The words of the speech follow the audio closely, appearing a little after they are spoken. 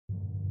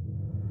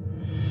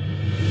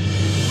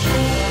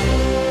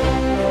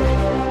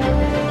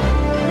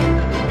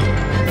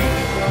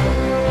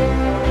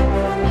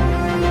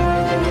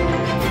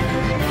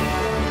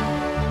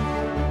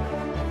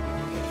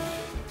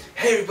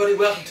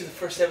everybody, welcome to the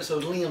first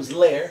episode of Liam's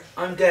Lair.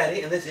 I'm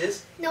Daddy, and this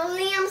is... No,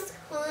 Liam's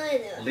Corner.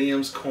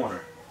 Liam's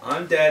Corner.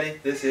 I'm Daddy,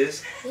 this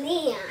is...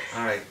 Liam.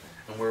 Alright,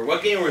 and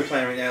what game are we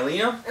playing right now,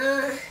 Liam?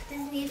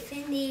 Disney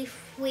Infinity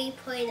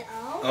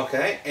 3.0.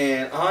 Okay,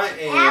 and I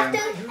am...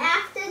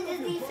 After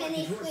Disney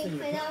Infinity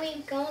 3.0,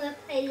 we're going to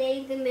play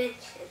Lego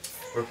Dimensions.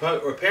 We're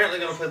apparently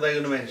going to play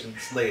Lego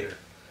Dimensions later.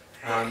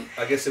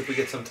 I guess if we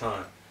get some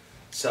time.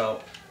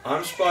 So,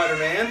 I'm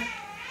Spider-Man.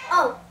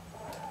 Oh.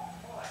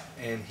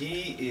 And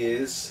he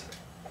is...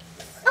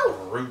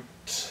 Groot.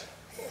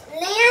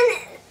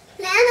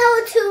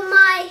 Lano to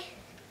my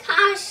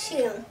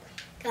costume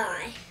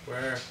guy.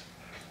 Where?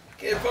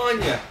 Can't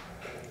find you.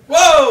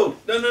 Whoa!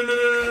 No.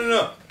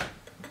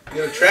 You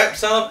got a trap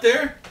set up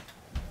there?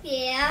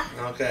 Yeah.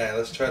 Okay,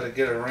 let's try to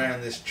get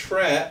around this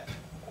trap.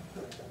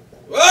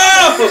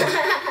 Whoa!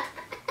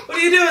 What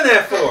are you doing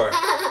that for?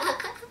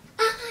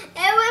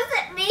 It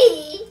wasn't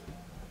me.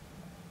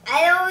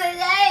 I over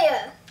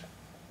there.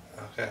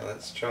 Okay,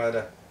 let's try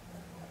to...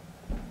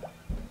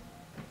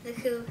 Look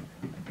who.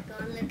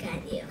 Gonna look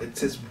at you. It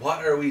says,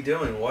 what are we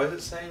doing? Why is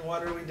it saying,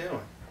 what are we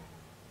doing?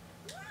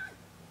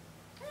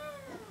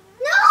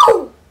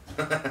 No!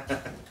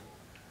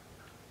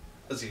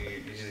 Is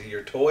it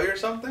your toy or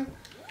something?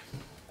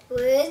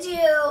 Where's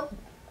you?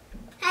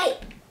 Hey!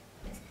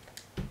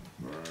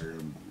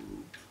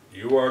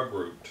 You are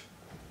Groot.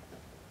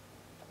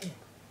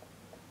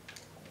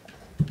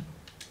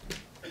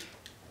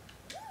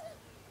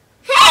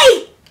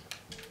 Hey!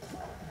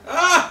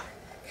 Ah!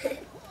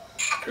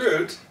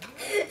 Groot.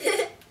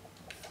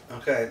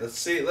 Okay, let's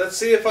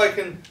see if I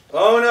can...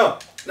 Oh no!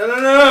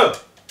 No!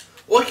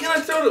 Why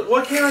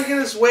can't I get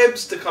his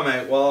webs to come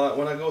out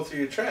when I go through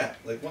your trap?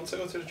 Like, once I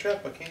go through the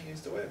trap, I can't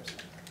use the webs.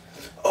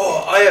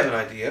 Oh, I have an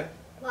idea.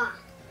 What?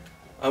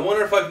 I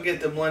wonder if I can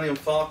get the Millennium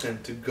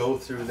Falcon to go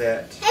through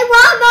that. Hey,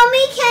 what,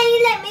 Mommy? Can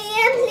you let me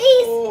in,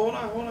 please? Oh,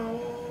 hold on.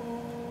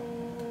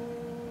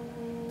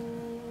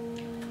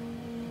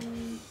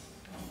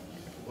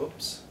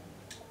 Whoops.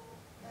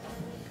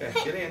 Okay,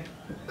 get in.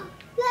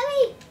 Let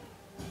me.